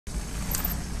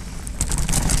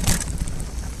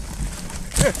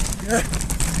Hey,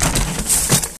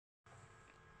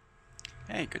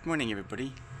 good morning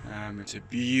everybody. It's a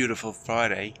beautiful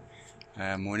Friday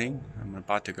morning. I'm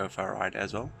about to go for a ride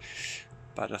as well,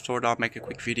 but I thought I'll make a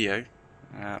quick video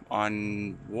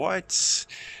on what's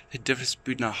the difference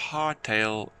between a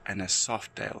hardtail and a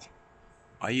softtail.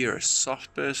 Are you a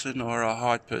soft person or a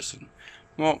hard person?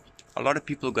 Well, a lot of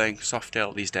people are going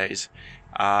softtail these days.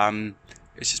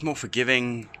 It's just more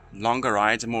forgiving, longer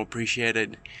rides are more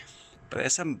appreciated, but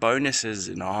there's some bonuses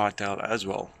in a hardtail as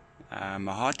well. A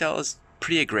hardtail is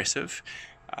pretty aggressive.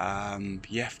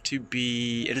 You have to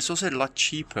be, and it's also a lot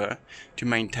cheaper to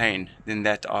maintain than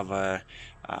that of a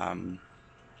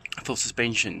full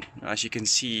suspension. As you can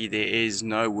see, there is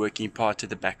no working part to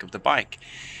the back of the bike.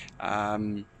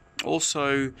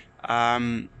 Also,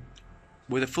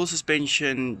 with a full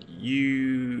suspension,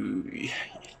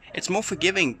 it's more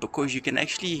forgiving because you can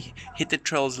actually hit the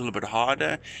trails a little bit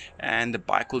harder, and the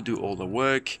bike will do all the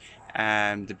work,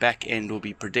 and the back end will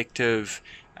be predictive,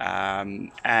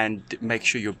 and make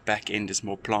sure your back end is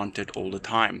more planted all the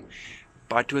time.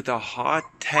 But with a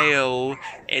hardtail,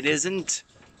 it isn't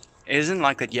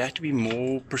like that. You have to be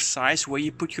more precise where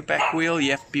you put your back wheel.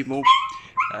 You have to be more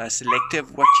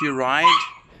selective what you ride.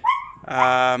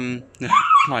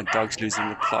 My dog's losing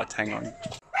the plot, hang on.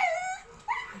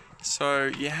 So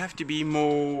you have to be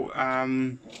more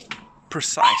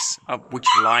precise of which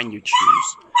line you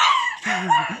choose.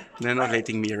 They're not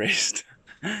letting me rest.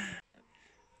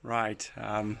 Right,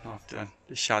 after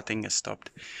the shouting has stopped.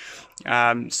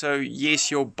 So yes,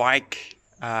 your bike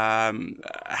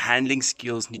handling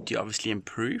skills need to obviously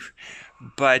improve,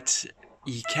 but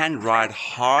you can ride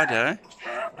harder,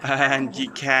 and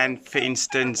you can, for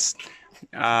instance,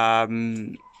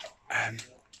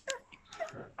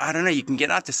 I don't know, you can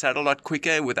get out the saddle a lot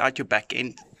quicker without your back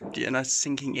end,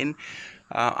 sinking in.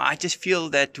 I just feel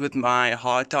that with my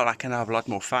hardtail I can have a lot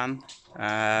more fun.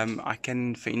 I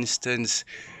can, for instance,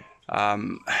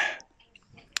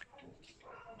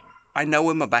 I know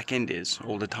where my back end is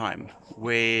all the time.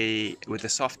 Where with a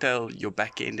softtail, your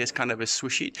back end is kind of a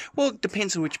swishy. Well, it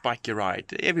depends on which bike you ride.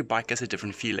 Every bike has a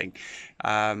different feeling.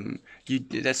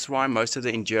 That's why most of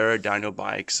the enduro downhill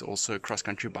bikes, also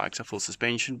cross-country bikes, are full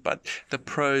suspension. But the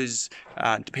pros,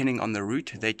 depending on the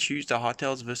route, they choose the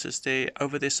hardtails versus their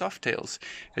softtails.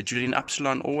 Julian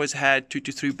Upsilon always had 2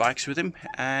 to 3 bikes with him,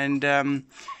 and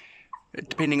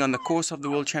depending on the course of the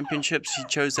World Championships, he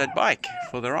chose that bike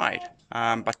for the ride.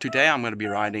 But today I'm going to be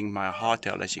riding my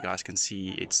hardtail. As you guys can see,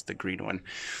 it's the green one.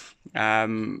 I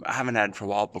haven't had it for a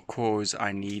while because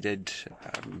I needed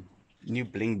new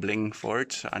bling for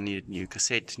it. I needed new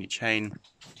cassette, new chain.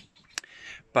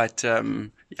 But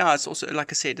yeah, it's also,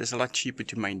 like I said, it's a lot cheaper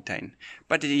to maintain.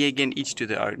 But again, each to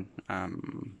their own.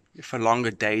 For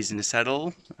longer days in the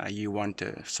saddle, you want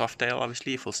a softtail,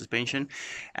 obviously, full suspension,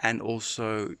 and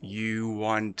also you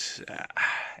want,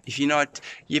 if you're not,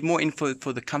 you're more in for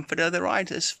the comfort of the ride,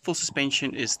 full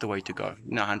suspension is the way to go,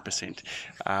 100%.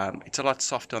 It's a lot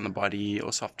softer on the body,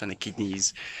 or soft on the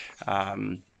kidneys.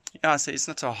 Yeah, so it's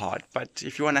not so hard, but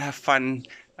if you want to have fun,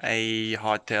 a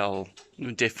hardtail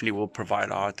definitely will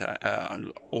provide all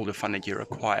the fun that you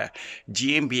require.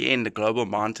 GMBN, the Global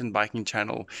Mountain Biking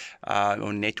Channel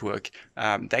or Network,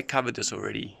 they covered this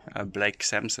already. Blake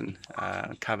Sampson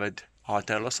covered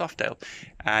hardtail or softtail,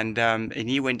 and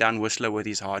he went down Whistler with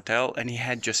his hardtail, and he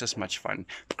had just as much fun.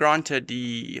 Granted,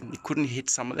 he couldn't hit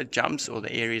some of the jumps or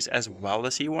the areas as well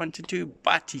as he wanted to,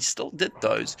 but he still did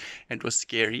those. It was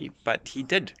scary, but he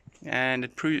did. And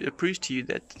it proves to you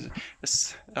that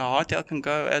a hardtail can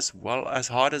go as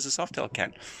hard as a softtail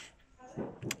can.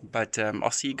 But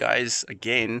I'll see you guys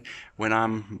again when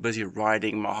I'm busy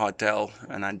riding my hardtail,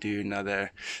 and I do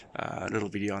another little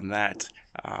video on that.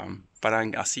 But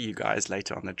I'll see you guys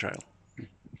later on the trail.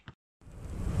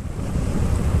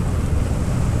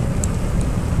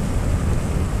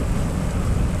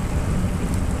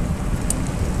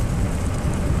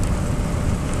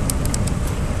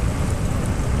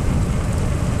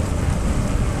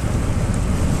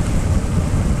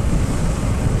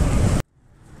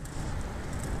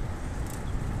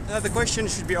 Now the question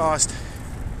should be asked,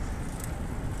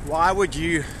 why would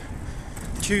you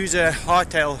choose a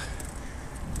hardtail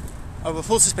over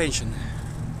full suspension?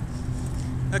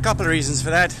 A couple of reasons for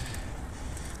that.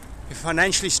 If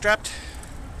financially strapped,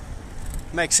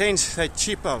 makes sense. They're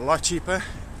cheaper, a lot cheaper.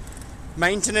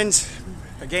 Maintenance,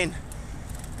 again,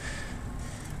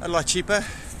 a lot cheaper.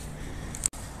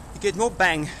 You get more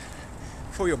bang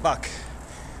for your buck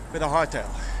with a hardtail.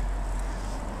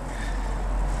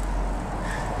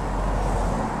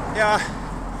 Yeah,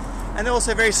 and they're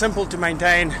also very simple to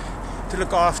maintain, to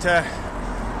look after.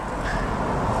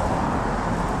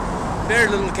 very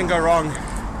little can go wrong.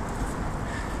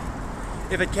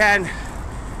 If it can,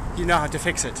 you know how to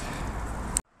fix it.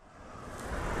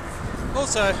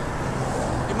 Also,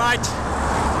 you might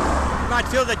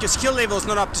feel that your skill level is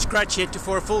not up to scratch yet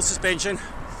for a full suspension,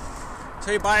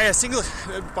 so you buy a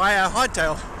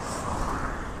hardtail.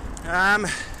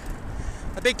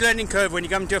 A big learning curve when you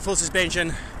come to a full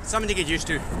suspension, something to get used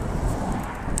to.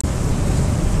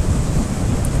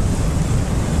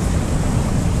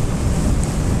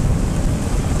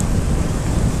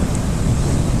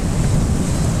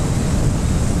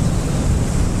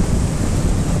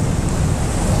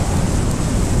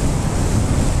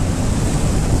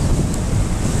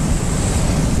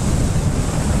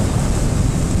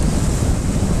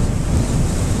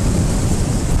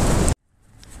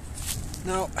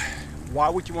 Now, why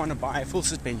would you want to buy a full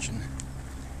suspension?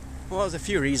 Well, there's a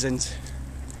few reasons.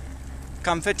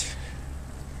 Comfort.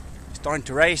 You're starting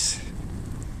to race.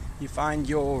 You find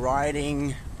your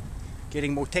riding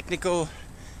getting more technical.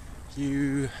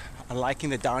 You are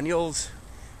liking the downhills,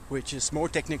 which is more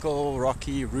technical,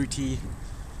 rocky, rooty.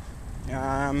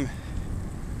 Yeah,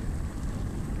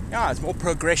 it's more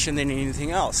progression than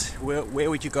anything else. Where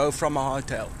would you go from a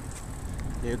hardtail?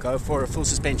 You go for a full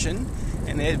suspension,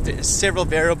 and there's several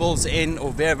variables in,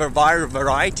 or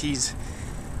varieties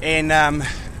in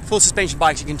full suspension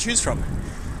bikes you can choose from.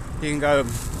 You can go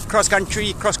cross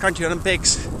country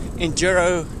Olympics,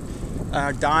 enduro,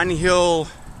 downhill,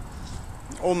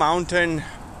 or mountain.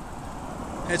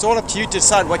 It's all up to you to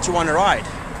decide what you want to ride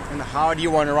and how do you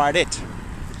want to ride it.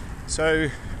 So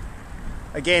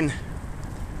again,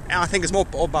 I think it's more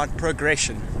about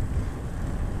progression.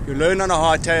 You learn on a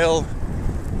hardtail,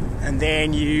 and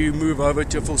then you move over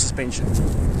to a full suspension.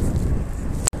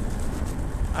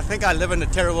 I think I live in a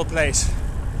terrible place.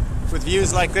 With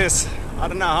views like this, I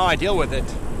don't know how I deal with it.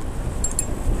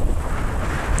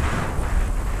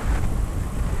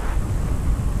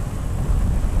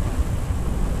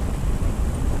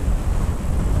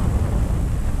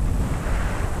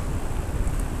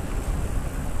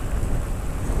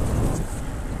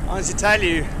 I honestly tell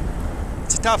you,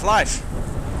 it's a tough life.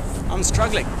 I'm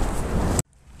struggling.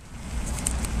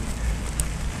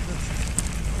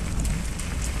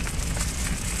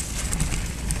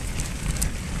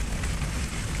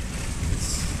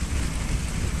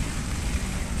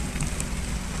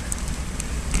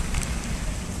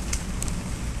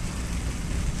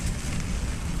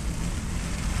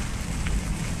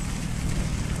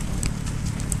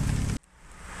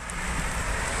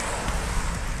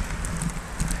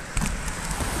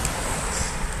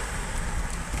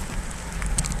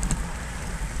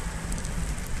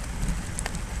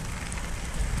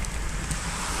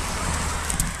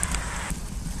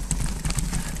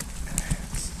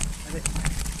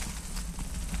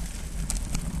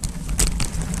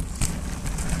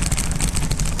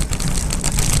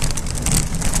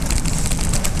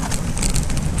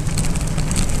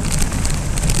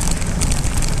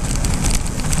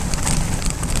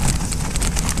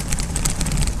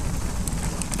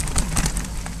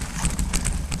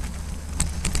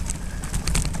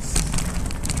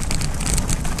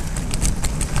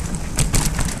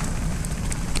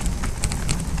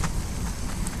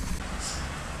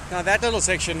 Now that little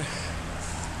section,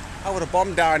 I would have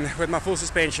bombed down with my full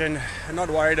suspension and not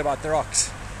worried about the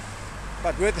rocks.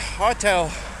 But with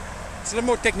hardtail, it's a little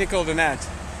more technical than that.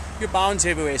 You bounce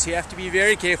everywhere, so you have to be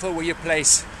very careful where you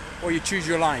place or you choose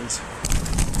your lines.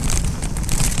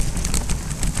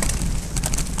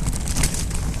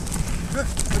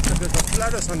 There's a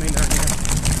flood or something down here.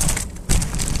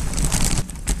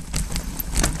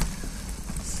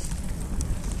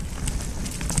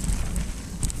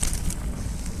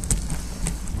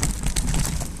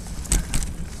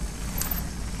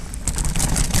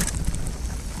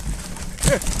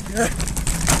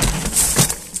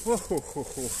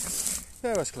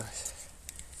 That was close.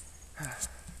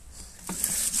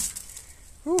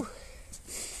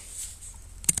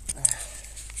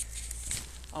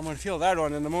 I'm gonna feel that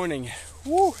one in the morning.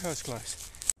 Woo, that was close.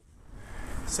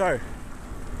 So,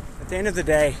 at the end of the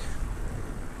day,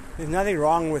 there's nothing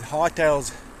wrong with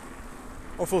hardtails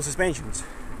or full suspensions.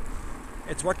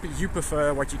 It's what you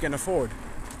prefer, what you can afford.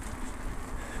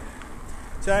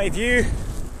 So if you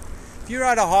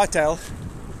ride a hardtail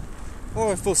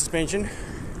or a full suspension,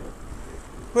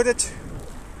 put it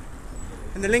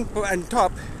in the link on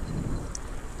top,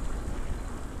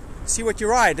 see what you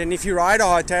ride, and if you ride a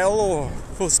hardtail or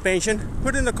full suspension,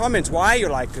 put in the comments why you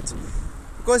like it,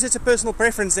 because it's a personal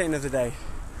preference at the end of the day.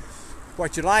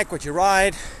 What you like, what you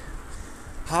ride,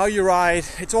 how you ride,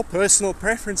 it's all personal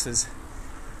preferences.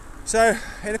 So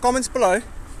in the comments below,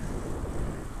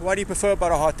 what do you prefer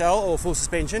about a hardtail or full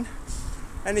suspension?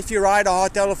 And if you ride a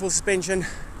hardtail or full suspension,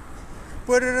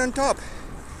 put it on top.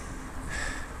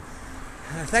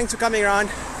 Thanks for coming around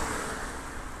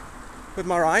with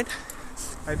my ride.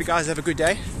 I hope you guys have a good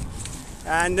day,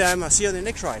 and I'll see you on the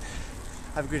next ride.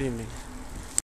 Have a good evening.